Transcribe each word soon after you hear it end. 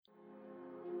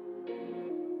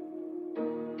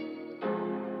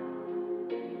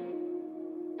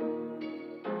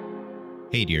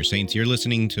Hey, dear saints, you're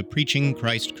listening to Preaching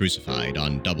Christ Crucified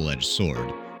on Double-Edged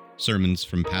Sword, sermons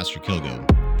from Pastor Kilgo,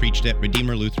 preached at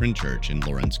Redeemer Lutheran Church in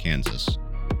Lawrence, Kansas.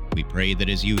 We pray that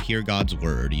as you hear God's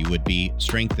word, you would be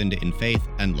strengthened in faith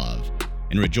and love,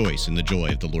 and rejoice in the joy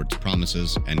of the Lord's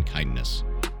promises and kindness.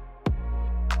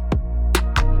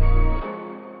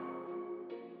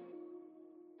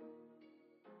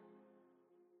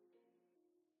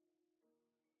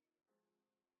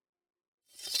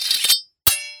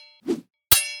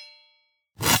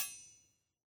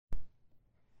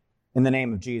 In the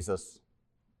name of Jesus,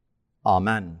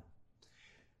 amen.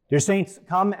 Dear saints,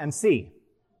 come and see.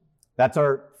 That's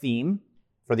our theme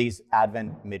for these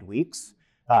Advent midweeks,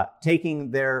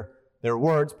 taking their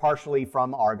words partially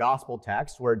from our gospel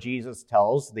text where Jesus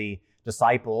tells the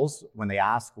disciples when they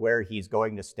ask where he's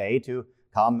going to stay to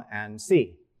come and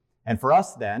see. And for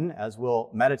us then, as we'll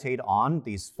meditate on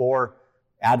these 4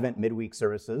 Advent midweek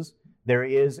services, there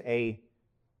is a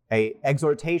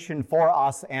exhortation for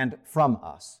us and from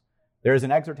us. There is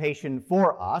an exhortation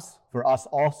for us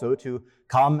also to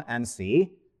come and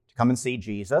see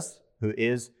Jesus, who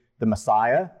is the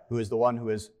Messiah, who is the one who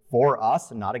is for us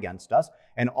and not against us,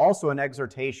 and also an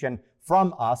exhortation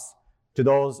from us to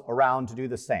those around to do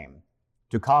the same,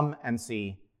 to come and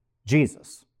see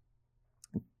Jesus.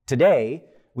 Today,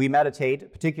 we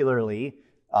meditate particularly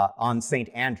on St.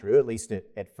 Andrew, at least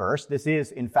at first. This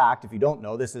is, in fact, if you don't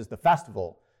know, this is the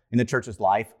festival in the church's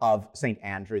life of St.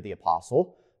 Andrew the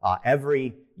Apostle.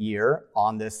 Every year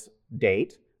on this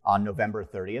date, on November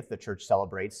 30th, the church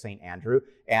celebrates St. Andrew,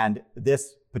 and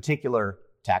this particular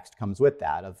text comes with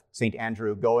that, of St.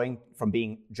 Andrew going from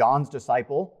being John's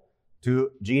disciple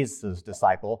to Jesus'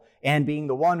 disciple, and being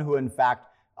the one who, in fact,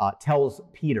 tells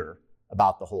Peter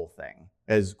about the whole thing.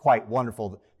 It is quite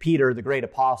wonderful. Peter, the great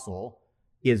apostle,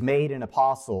 is made an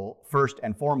apostle first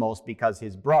and foremost because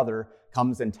his brother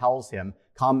comes and tells him,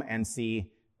 come and see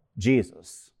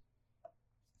Jesus.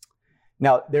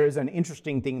 Now, there is an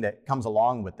interesting thing that comes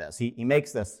along with this. He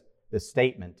makes this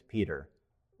statement, Peter.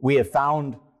 We have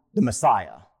found the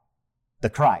Messiah, the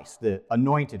Christ, the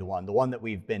anointed one, the one that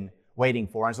we've been waiting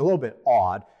for. And it's a little bit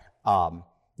odd.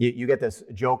 You get this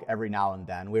joke every now and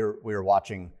then. We were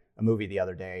watching a movie the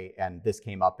other day, and this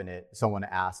came up, and someone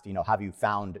asked, have you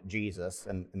found Jesus?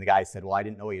 And the guy said, well, I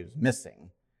didn't know he was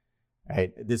missing.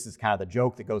 Right? This is kind of the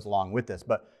joke that goes along with this.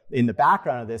 But in the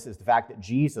background of this is the fact that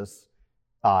Jesus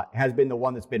has been the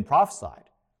one that's been prophesied.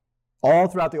 All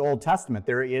throughout the Old Testament,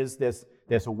 there is this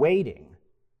waiting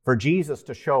for Jesus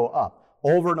to show up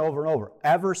over and over and over,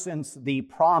 ever since the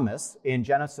promise in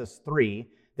Genesis 3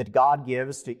 that God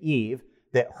gives to Eve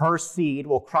that her seed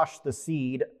will crush the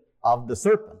seed of the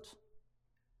serpent.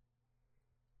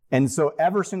 And so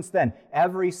ever since then,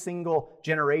 every single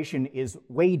generation is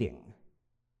waiting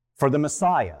for the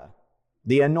Messiah,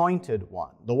 the anointed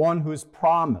one, the one who's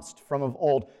promised from of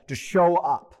old to show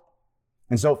up.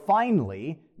 And so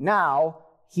finally, now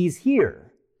he's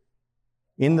here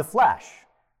in the flesh.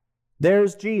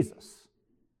 There's Jesus.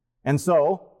 And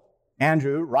so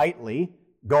Andrew rightly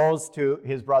goes to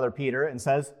his brother Peter and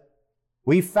says,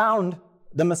 we found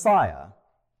the Messiah.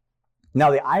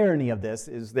 Now the irony of this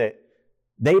is that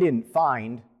they didn't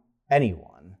find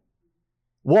anyone.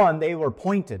 One, they were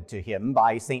pointed to him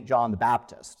by St. John the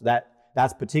Baptist.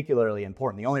 That's particularly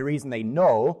important. The only reason they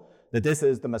know that this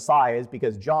is the Messiah is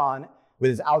because John, with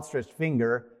his outstretched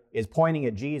finger, is pointing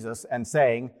at Jesus and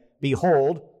saying,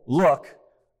 behold, look,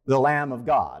 the Lamb of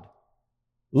God.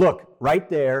 Look, right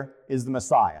there is the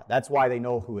Messiah. That's why they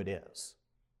know who it is.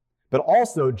 But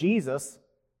also, Jesus,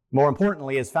 more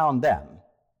importantly, has found them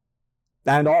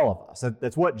and all of us.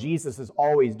 That's what Jesus is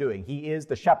always doing. He is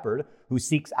the shepherd who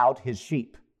seeks out his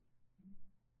sheep.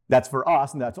 That's for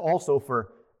us, and that's also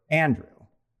for Andrew.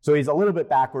 So he's a little bit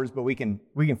backwards, but we can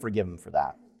forgive him for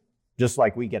that, just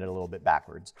like we get it a little bit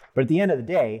backwards. But at the end of the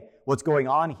day, what's going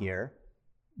on here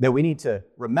that we need to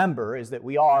remember is that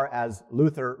we are, as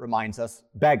Luther reminds us,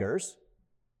 beggars,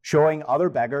 showing other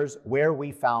beggars where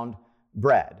we found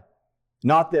bread.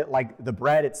 Not that like the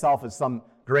bread itself is some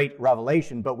great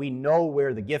revelation, but we know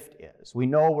where the gift is. We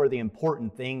know where the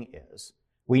important thing is.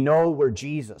 We know where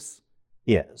Jesus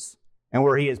is and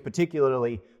where he is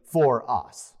particularly for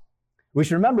us. We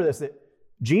should remember this, that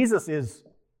Jesus is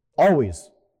always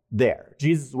there.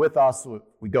 Jesus is with us.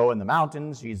 We go in the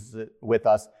mountains. Jesus is with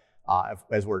us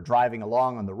as we're driving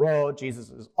along on the road. Jesus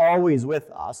is always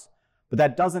with us, but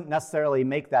that doesn't necessarily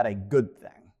make that a good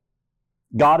thing.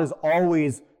 God is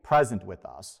always present with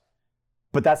us,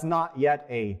 but that's not yet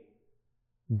a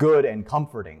good and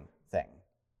comforting thing.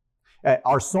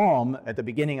 Our psalm at the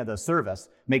beginning of the service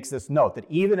makes this note that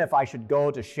even if I should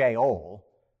go to Sheol,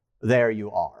 there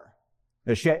you are.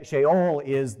 Sheol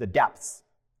is the depths,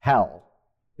 hell.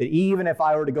 That even if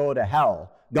I were to go to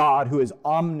hell, God, who is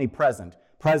omnipresent,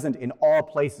 present in all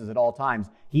places at all times,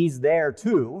 he's there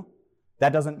too.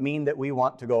 That doesn't mean that we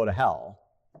want to go to hell.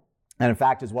 And in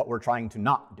fact, is what we're trying to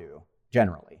not do,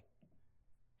 generally.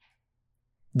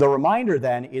 The reminder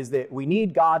then is that we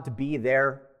need God to be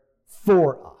there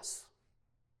for us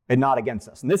and not against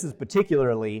us. And this is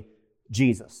particularly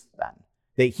Jesus then.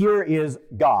 That here is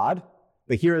God,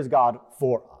 but here is God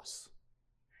for us.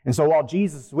 And so while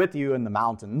Jesus is with you in the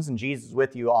mountains and Jesus is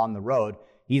with you on the road,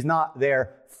 he's not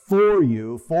there for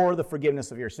you for the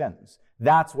forgiveness of your sins.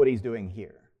 That's what he's doing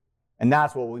here. And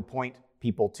that's what we point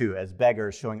people to as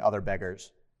beggars showing other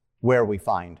beggars where we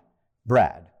find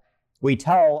bread. We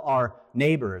tell our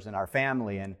neighbors and our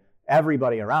family and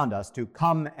everybody around us to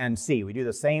come and see. We do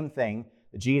the same thing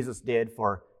that Jesus did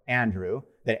for Andrew,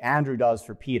 that Andrew does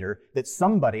for Peter, that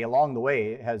somebody along the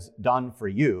way has done for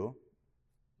you.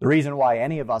 The reason why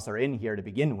any of us are in here to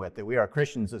begin with, that we are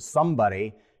Christians, is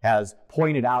somebody has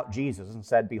pointed out Jesus and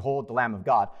said, "Behold the Lamb of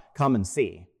God, come and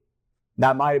see."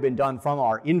 That might have been done from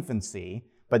our infancy,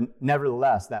 but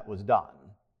nevertheless, that was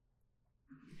done.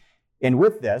 And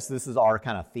with this is our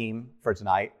kind of theme for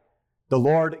tonight. The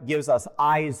Lord gives us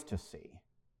eyes to see.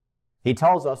 He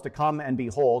tells us to come and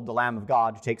behold the Lamb of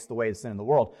God who takes away the sin of the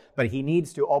world, but he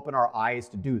needs to open our eyes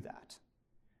to do that.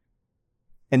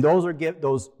 And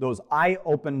those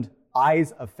eye-opened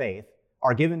eyes of faith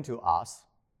are given to us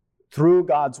through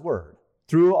God's word,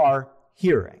 through our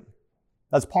hearing.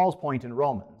 That's Paul's point in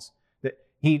Romans, that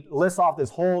he lists off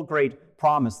this whole great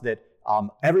promise that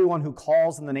everyone who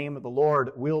calls in the name of the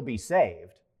Lord will be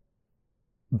saved.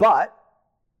 But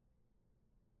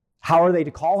how are they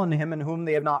to call on him in whom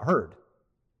they have not heard?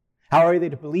 How are they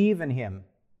to believe in him?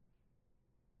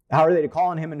 How are they to call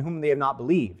on him in whom they have not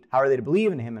believed? How are they to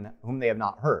believe in him in whom they have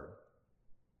not heard?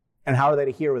 And how are they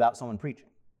to hear without someone preaching?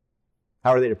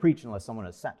 How are they to preach unless someone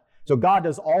is sent? So God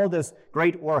does all this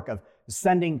great work of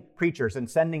sending preachers and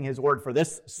sending his word for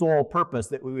this sole purpose,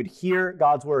 that we would hear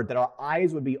God's word, that our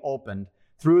eyes would be opened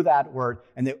through that word,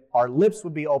 and that our lips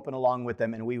would be open along with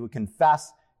them, and we would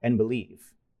confess and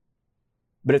believe.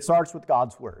 But it starts with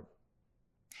God's word.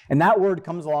 And that word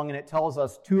comes along and it tells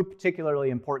us two particularly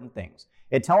important things.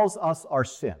 It tells us our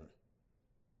sin,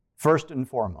 first and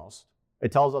foremost.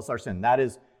 It tells us our sin. That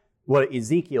is what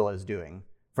Ezekiel is doing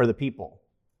for the people.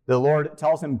 The Lord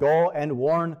tells him, "Go and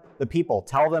warn the people.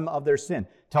 Tell them of their sin.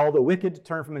 Tell the wicked to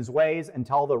turn from his ways, and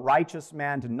tell the righteous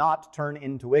man to not turn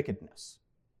into wickedness."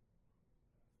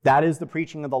 That is the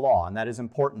preaching of the law, and that is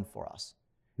important for us.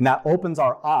 And that opens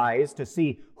our eyes to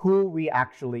see who we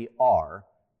actually are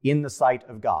in the sight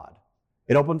of God.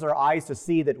 It opens our eyes to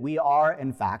see that we are,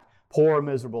 in fact, poor,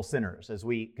 miserable sinners, as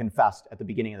we confessed at the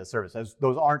beginning of the service. As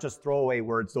those aren't just throwaway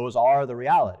words, those are the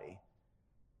reality.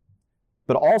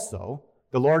 But also,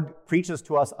 the Lord preaches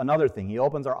to us another thing. He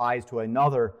opens our eyes to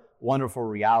another wonderful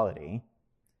reality,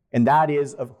 and that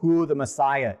is of who the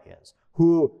Messiah is,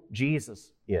 who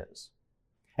Jesus is.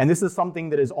 And this is something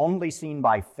that is only seen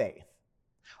by faith.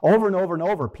 Over and over and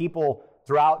over, people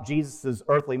throughout Jesus'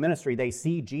 earthly ministry, they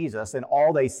see Jesus, and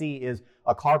all they see is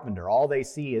a carpenter. All they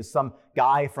see is some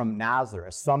guy from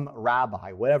Nazareth, some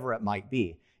rabbi, whatever it might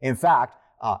be. In fact,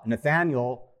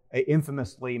 Nathanael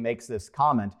infamously makes this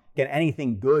comment, "Can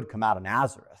anything good come out of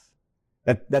Nazareth?"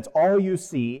 That's all you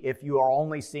see if you are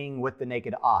only seeing with the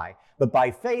naked eye. But by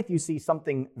faith, you see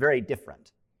something very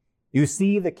different. You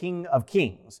see the King of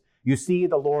Kings. You see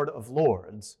the Lord of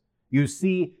Lords. You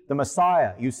see the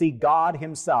Messiah. You see God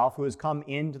himself who has come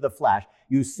into the flesh.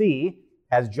 You see,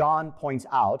 as John points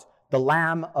out, the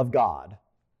Lamb of God,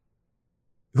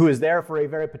 who is there for a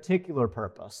very particular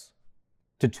purpose,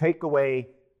 to take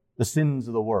away the sins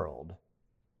of the world.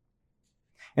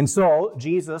 And so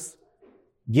Jesus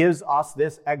gives us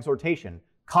this exhortation: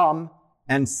 come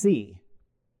and see.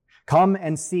 Come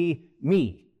and see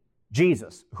me,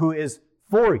 Jesus, who is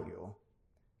for you.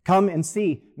 Come and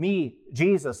see me,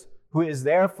 Jesus, who is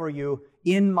there for you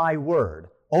in my word,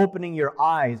 opening your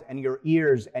eyes and your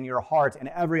ears and your heart and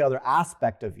every other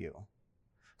aspect of you.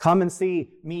 Come and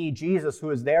see me, Jesus, who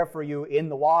is there for you in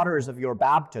the waters of your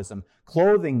baptism,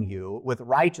 clothing you with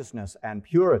righteousness and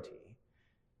purity.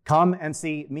 Come and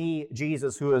see me,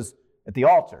 Jesus, who is at the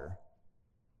altar,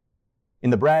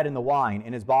 in the bread and the wine,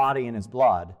 in his body and his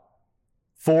blood,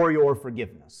 for your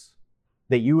forgiveness,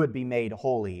 that you would be made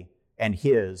holy and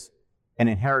his and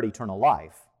inherit eternal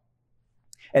life.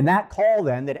 And that call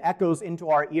then that echoes into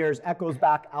our ears, echoes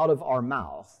back out of our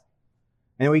mouth.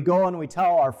 And we go and we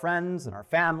tell our friends and our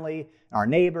family, our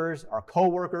neighbors, our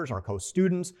co-workers, our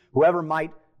co-students, whoever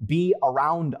might be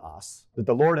around us, that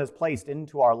the Lord has placed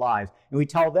into our lives, and we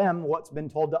tell them what's been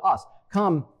told to us.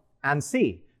 Come and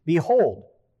see. Behold,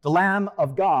 the Lamb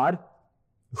of God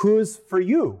who's for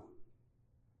you.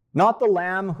 Not the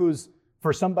Lamb who's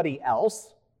for somebody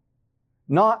else.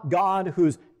 Not God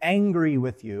who's angry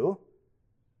with you,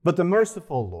 but the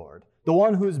merciful Lord, the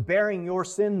one who's bearing your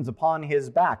sins upon his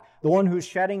back, the one who's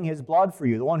shedding his blood for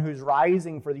you, the one who's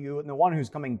rising for you, and the one who's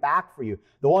coming back for you,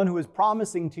 the one who is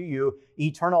promising to you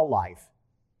eternal life.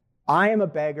 I am a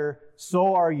beggar,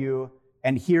 so are you,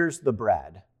 and here's the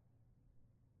bread.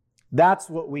 That's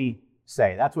what we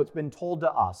say. That's what's been told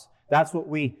to us. That's what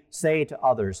we say to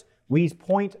others. We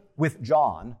point with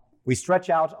John, we stretch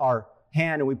out our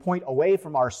hand and we point away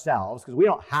from ourselves because we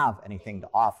don't have anything to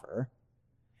offer.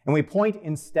 And we point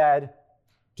instead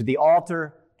to the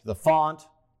altar, to the font,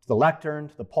 to the lectern,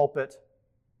 to the pulpit.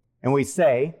 And we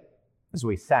say, as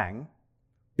we sang,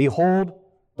 behold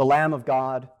the Lamb of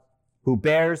God who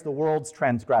bears the world's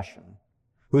transgression,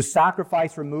 whose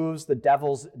sacrifice removes the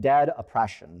devil's dead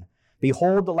oppression.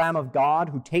 Behold the Lamb of God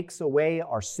who takes away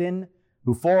our sin,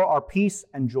 who for our peace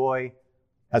and joy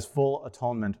has full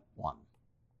atonement won.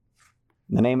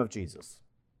 In the name of Jesus,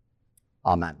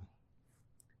 amen.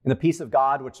 In the peace of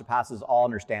God, which surpasses all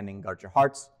understanding, guard your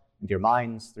hearts and your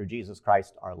minds through Jesus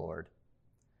Christ our Lord.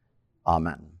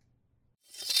 Amen.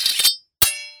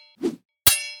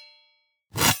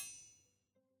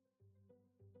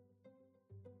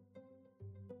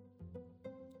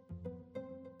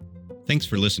 Thanks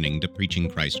for listening to Preaching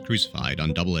Christ Crucified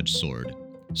on Double-Edged Sword,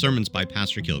 sermons by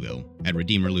Pastor Kilgo at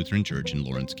Redeemer Lutheran Church in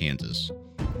Lawrence, Kansas.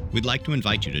 We'd like to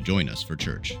invite you to join us for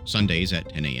church, Sundays at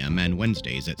 10 a.m. and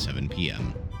Wednesdays at 7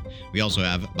 p.m. We also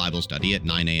have Bible study at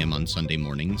 9 a.m. on Sunday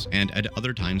mornings and at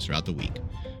other times throughout the week.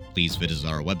 Please visit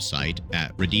our website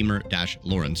at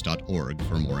redeemer-lawrence.org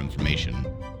for more information.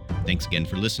 Thanks again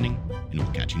for listening, and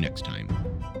we'll catch you next time.